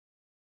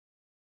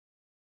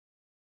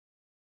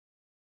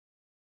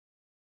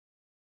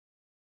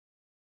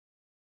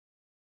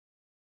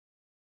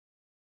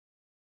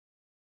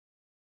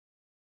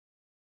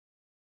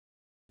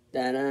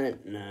Da na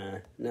na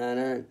na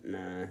na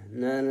na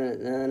na na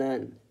na na.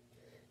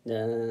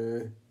 Da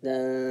da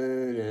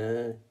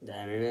na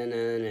da na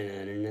na na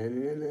na na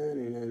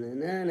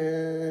na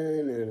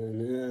na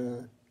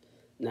na.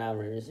 Now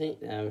we're just saying.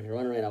 Now if you're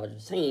wondering, I was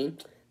just saying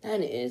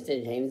that is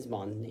the James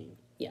Bond name.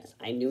 Yes,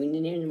 I'm doing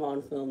the James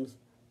Bond films.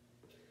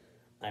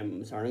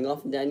 I'm starting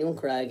off with Daniel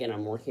Craig, and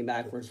I'm working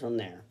backwards from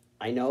there.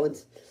 I know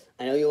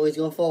you always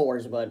go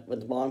forwards, but with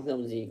the Bond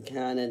films, you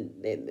kind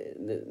of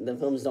the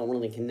films don't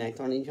really connect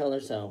on each other.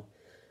 So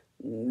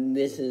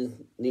this is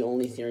the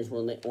only series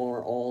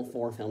where all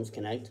four films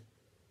connect.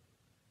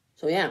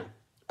 So yeah,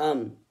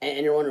 and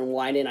you're wondering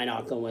why did I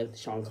not go with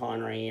Sean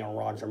Connery or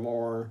Roger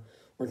Moore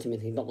or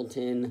Timothy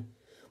Dalton?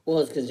 Well,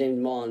 it's because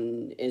James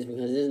Bond is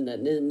because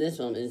this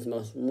film is the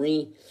most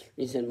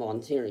recent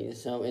Bond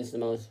series, so it's the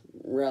most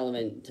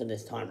relevant to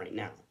this time right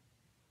now.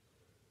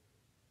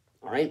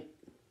 All right,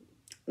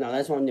 now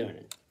that's why I'm doing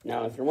it.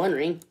 Now, if you're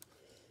wondering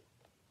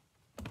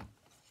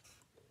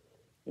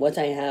what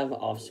I have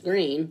off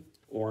screen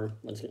or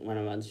what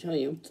I'm about to show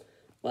you,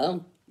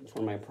 well, it's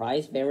one of my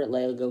prized favorite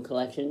Lego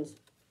collections.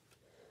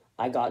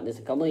 I got this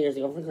a couple of years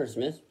ago for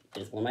Christmas.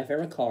 It's one of my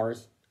favorite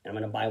cars, and I'm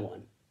going to buy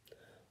one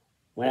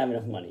when I have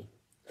enough money.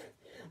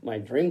 My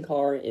dream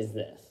car is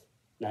this.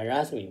 Now you're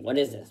asking me, what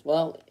is this?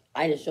 Well,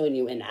 I just showed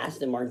you an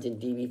Aston Martin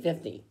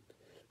DB50,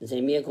 the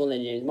same vehicle that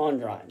James Bond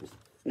drives.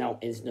 Now,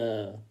 it's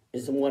the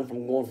one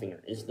from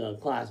Goldfinger. It's the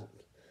classic.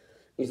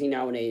 You see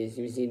nowadays,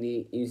 you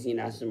see an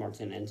Aston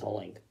Martin, and it's all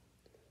like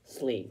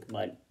sleek,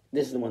 but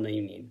this is the one that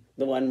you need.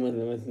 The one with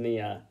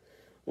the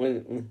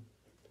when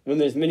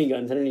there's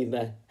miniguns underneath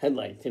the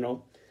headlights, you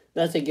know?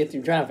 That's to get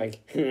through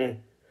traffic.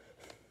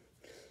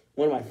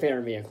 One of my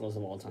favorite vehicles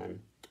of all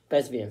time.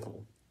 Best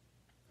vehicle.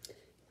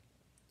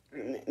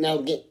 Now,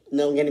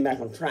 getting back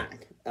on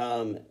track.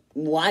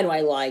 Why do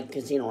I like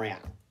Casino Royale?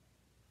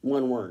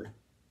 One word.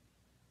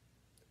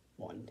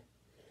 Bond.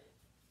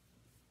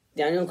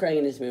 Daniel Craig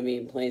in this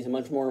movie plays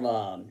much more of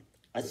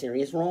a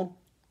serious role.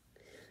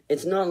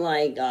 It's not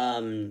like,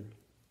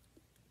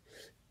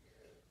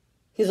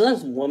 he's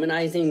less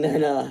womanizing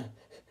than,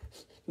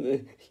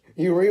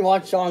 you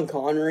rewatch Sean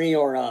Connery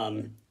or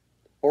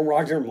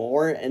Roger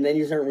Moore, and then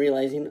you start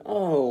realizing,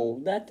 oh,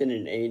 that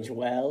didn't age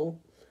well.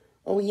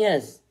 Oh,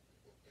 yes,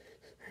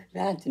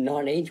 that did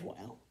not age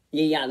well.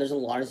 Yeah, there's a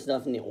lot of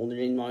stuff in the older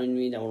James Bond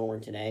movie that won't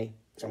work today,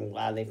 which I'm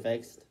glad they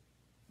fixed.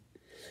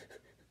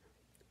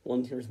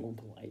 One tier is more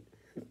polite.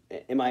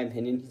 In my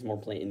opinion, he's more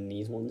polite in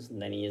these ones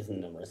than he is in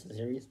the rest of the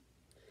series.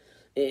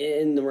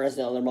 In the rest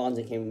of the other Bonds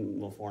that came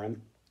before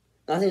him.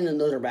 Not saying that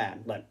those are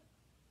bad, but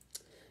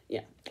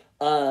yeah.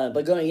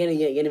 But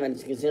getting back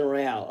to Casino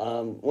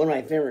Royale, one of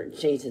my favorite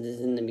chases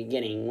is in the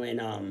beginning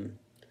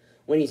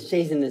when he's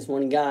chasing this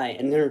one guy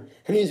and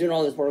he's doing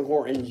all this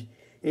parkour and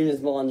this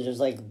Bond's just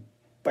like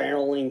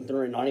barreling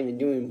through it, not even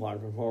doing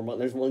parkour, but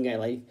there's one guy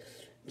like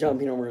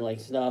jumping over like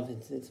stuff.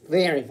 It's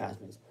very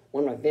fast paced.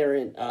 One of my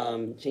favorite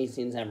chase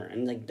scenes ever,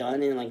 and it's like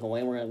done in like a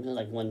way where it's just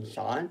like one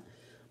shot,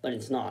 but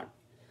it's not,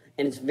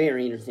 and it's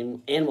very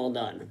interesting and well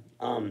done.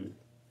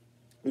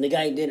 The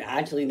guy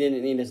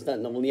didn't need a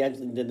stunt double. He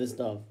actually did this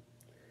stuff.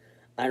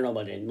 I don't know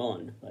about James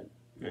Bond, but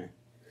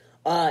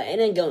and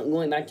then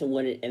going back to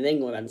going back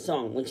to the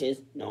song, which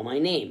is "Know My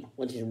Name,"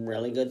 which is a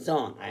really good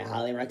song. I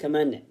highly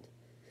recommend it.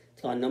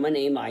 It's called "Know My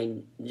Name" by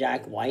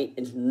Jack White.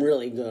 It's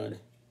really good.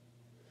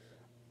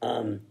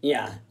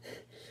 Yeah.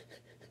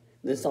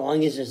 The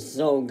song is just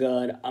so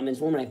good. It's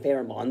one of my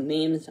favorite Bond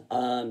themes.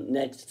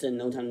 Next to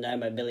 "No Time to Die"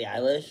 by Billie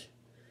Eilish,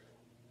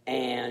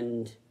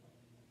 and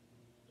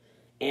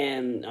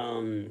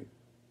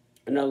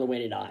 "Another Way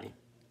to Die."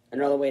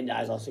 "Another Way to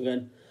Die" is also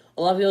good.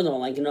 A lot of people don't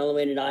like "Another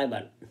Way to Die,"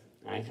 but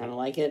I kind of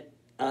like it.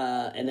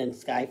 And then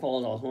 "Skyfall"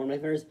 is also one of my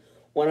favorites.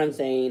 What I'm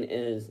saying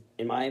is,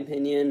 in my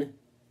opinion,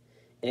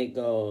 it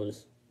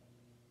goes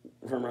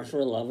from "Rush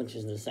for Love," which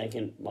is the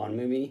second Bond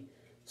movie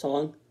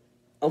song.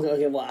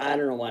 Okay, well, I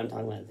don't know why I'm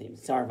talking about the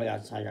themes. Sorry if I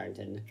got sidetracked,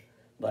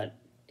 but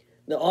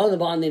all the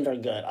Bond themes are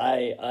good.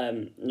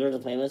 There's a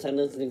playlist I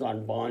listen to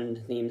called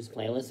Bond Themes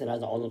Playlist. It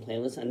has all the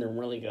playlists, and they're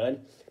really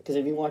good. Because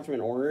if you watch them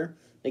in order,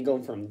 they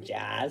go from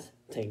jazz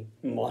to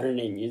modern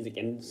day music,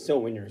 and it's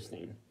so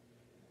interesting.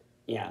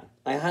 Yeah,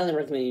 I highly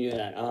recommend you do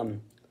that.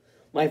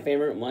 My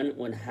favorite one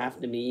would have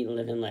to be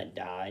 "Live and Let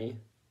Die."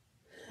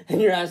 And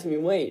you're asking me,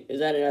 wait, is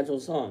that an actual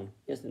song?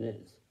 Yes, it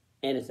is.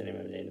 And it's the name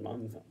of a James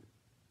Bond film.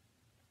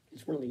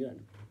 It's really good.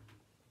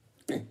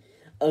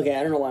 Okay,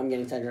 I don't know why I'm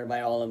getting sidetracked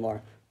by all of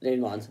our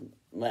James Bonds,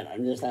 but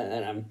I'm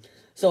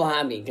so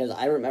happy because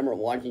I remember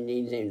watching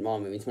these James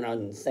Bond movies when I was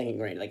in second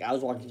grade. Like, I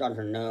was watching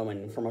Dr. No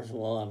and For Much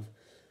Love.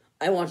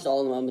 I watched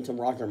all of them until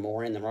Roger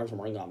Moore, and then Roger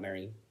Moore got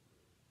married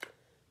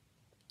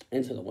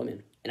into the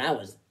women. And I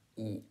was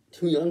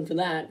too young for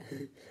that.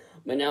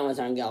 But now as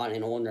I've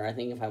gotten older, I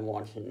think if I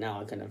watched it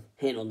now, I could have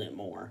handled it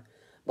more.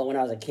 But when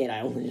I was a kid, I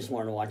only just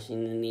wanted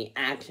watching the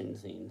action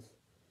scenes.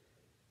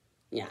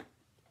 Yeah,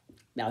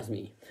 that was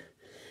me.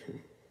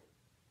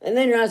 And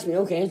then you're asking me,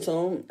 okay,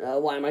 so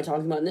why am I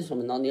talking about this film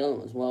and not the other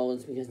ones? Well,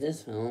 it's because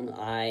this film,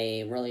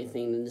 I really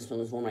think that this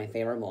film is one of my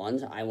favorite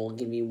ones. I will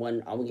give you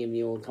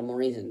a couple of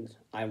reasons.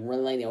 I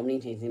really like the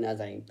opening chase scene,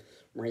 as I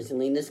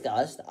recently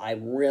discussed. I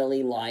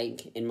really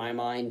like, in my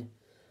mind,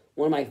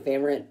 one of my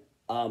favorite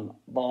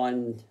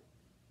Bond,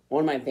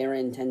 one of my favorite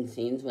intense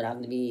scenes would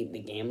have to be the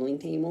gambling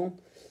table,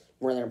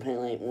 where they're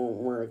playing,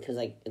 because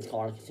it's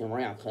called Casino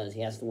Royale, because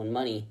he has to win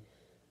money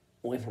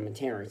away from a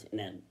terrorist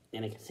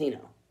in a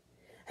casino.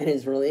 And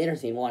it's really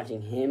interesting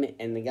watching him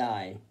and the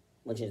guy,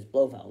 which is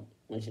Blofeld,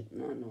 which is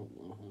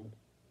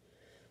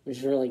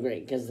really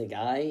great, because the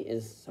guy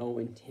is so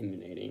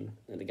intimidating.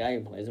 The guy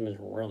who plays him is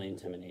really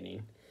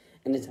intimidating,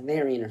 and it's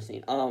very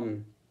interesting. Her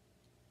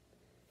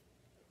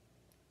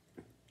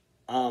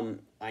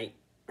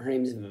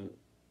name's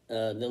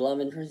the love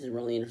interest is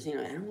really interesting.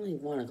 I don't really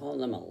want to call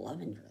them a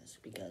love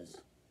interest,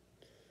 because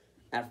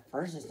at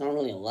first it's not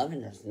really a love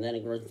interest, and then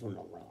it grows into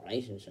a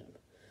relationship.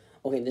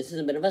 Okay, this is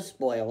a bit of a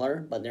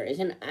spoiler, but there is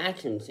an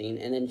action scene,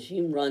 and then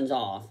she runs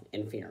off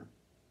in fear.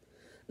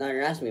 Now,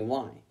 you're asking me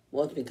why.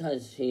 Well, it's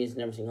because she's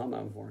never seen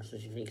combat before, so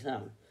she freaks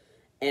out.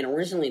 And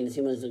originally, the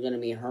scene was going to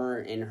be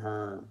her in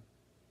her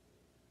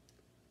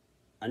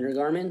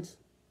undergarments,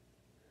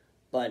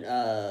 but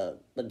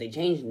they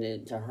changed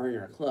it to her in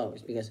her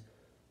clothes, because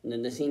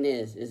the scene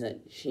is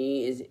that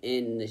she is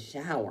in the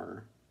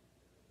shower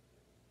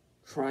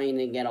trying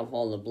to get off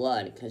all the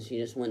blood, because she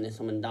just witnessed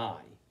someone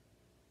die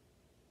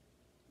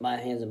by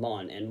the hands of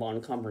Bond, and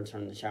Bond comforts her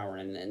in the shower,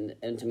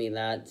 and to me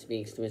that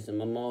speaks to his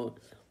more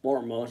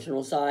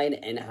emotional side,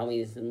 and how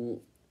he's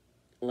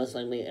less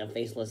likely a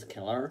faceless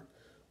killer,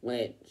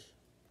 which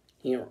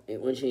he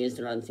is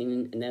throughout the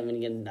scene, and then when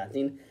you get into that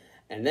scene.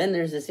 And then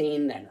there's a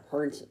scene that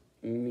hurts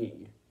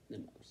me the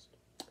most.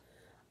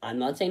 I'm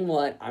not saying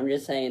what, I'm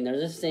just saying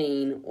there's a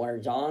scene where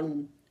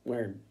James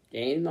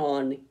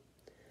Bond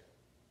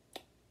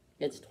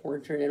gets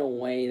tortured in a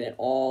way that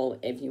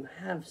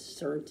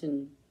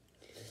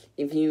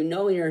if you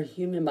know your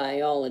human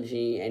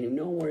biology, and you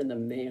know where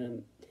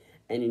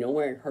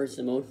it hurts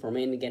the most for a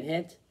man to get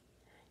hit,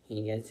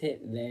 he gets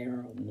hit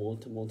there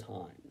multiple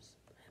times.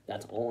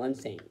 That's all I'm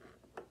saying.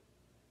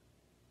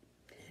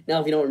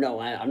 Now, if you don't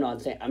know,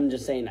 I'm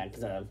just saying that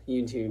because of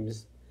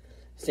YouTube's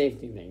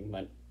safety thing,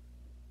 but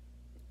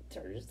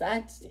there's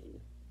that scene.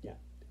 Yeah.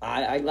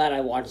 I'm glad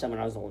I watched that when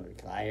I was older,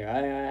 because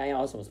I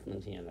also was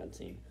plenty in that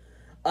scene.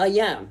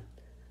 Yeah.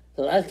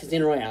 So that's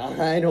Casino Royale.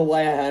 I don't know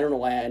why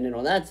I ended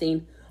on that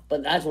scene,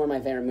 but that's one of my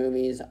favorite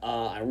movies.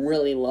 I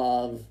really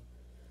love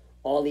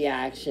all the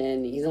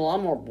action. He's a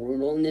lot more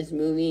brutal in this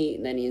movie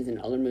than he is in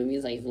other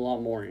movies. Like,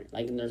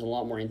 there's a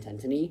lot more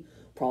intensity.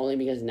 Probably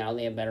because now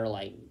they have better,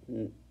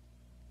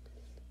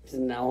 because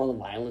now all the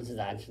violence is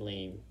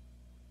actually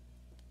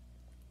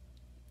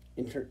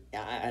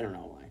I don't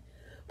know why.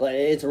 But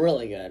it's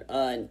really good.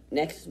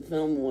 Next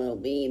film will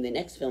be the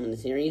next film in the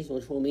series,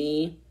 which will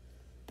be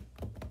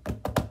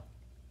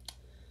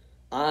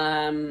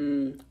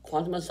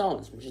Quantum of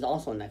Solace, which is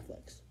also on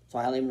Netflix. So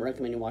I highly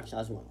recommend you watch that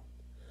as well.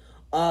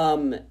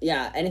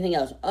 Yeah, anything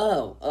else?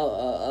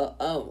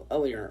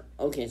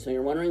 Okay, so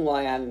you're wondering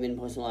why I haven't been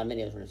posting a lot of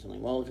videos recently.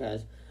 Well,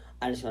 because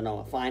I just got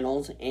all the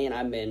finals, and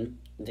I've been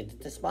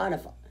addicted to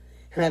Spotify.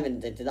 And I've been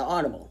addicted to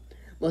Audible.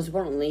 Most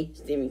importantly,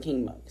 Stephen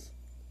King books.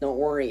 Don't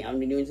worry, I'm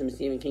going to be doing some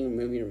Stephen King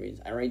movie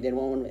reviews. I already did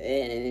one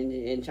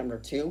in chapter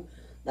 2.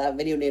 That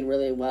video did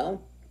really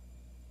well.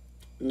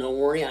 Don't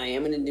worry, I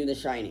am going to do The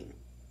Shining.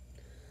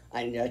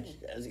 I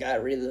just got to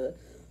read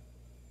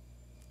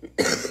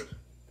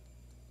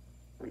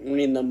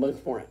the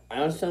book for it.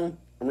 I also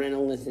ran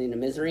on listening to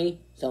Misery,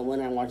 so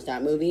when I watch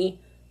that movie,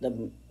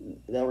 the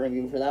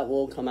review for that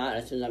will come out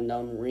as soon as I'm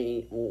done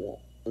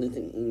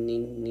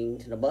listening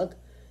to the book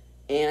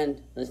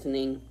and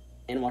listening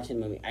and watching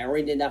the movie. I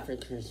already did that for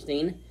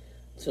Christine,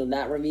 so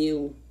that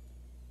review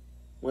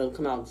will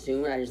come out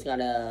soon. I just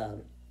gotta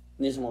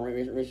do some more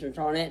research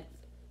on it.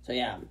 So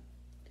yeah.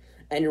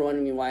 And you're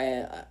wondering me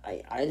why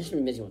I just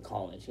been busy with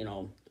college, you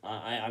know.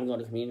 I'm going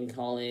to community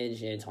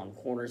college. It's on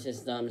quarter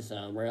system,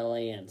 so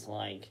really it's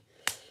like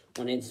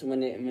when it's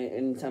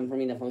time for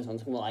me to focus on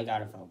school, I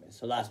gotta focus.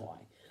 So that's why.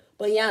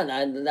 But yeah,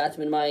 that's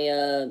been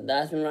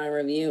my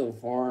review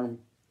for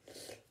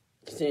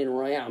Casino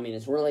Royale. I mean,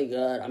 it's really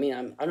good. I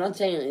mean, I'm not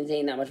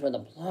saying that much about the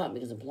plot,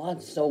 because the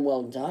plot's so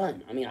well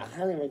done. I mean, I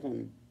highly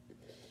recommend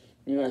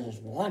you guys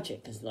just watch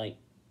it, because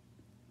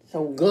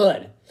so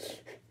good.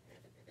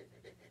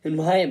 In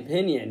my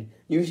opinion,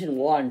 you should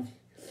watch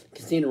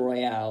Casino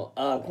Royale.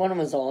 Quantum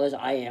of Solace,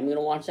 I am going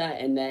to watch that,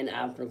 and then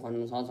after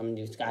Quantum of Solace, I'm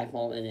going to do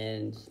Skyfall, and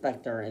then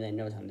Spectre, and then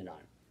No Time to Die.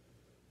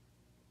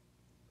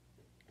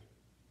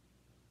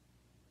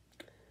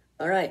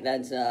 Alright,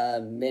 that's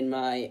been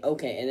my...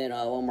 Okay, and then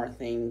one more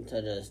thing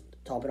to just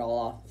top it all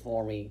off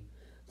before we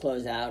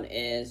close out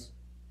is...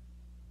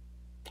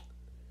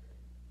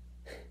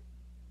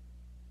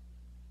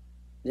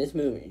 This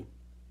movie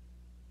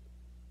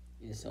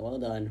is so well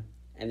done.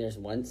 And there's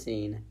one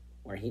scene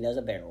where he does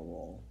a barrel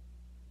roll.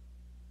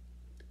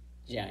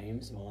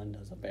 James Bond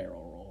does a barrel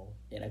roll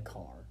in a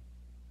car.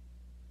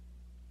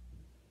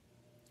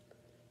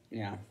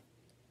 Yeah.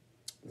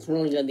 It's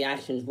really good. The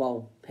action is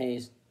well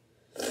paced.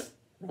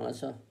 All that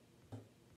stuff.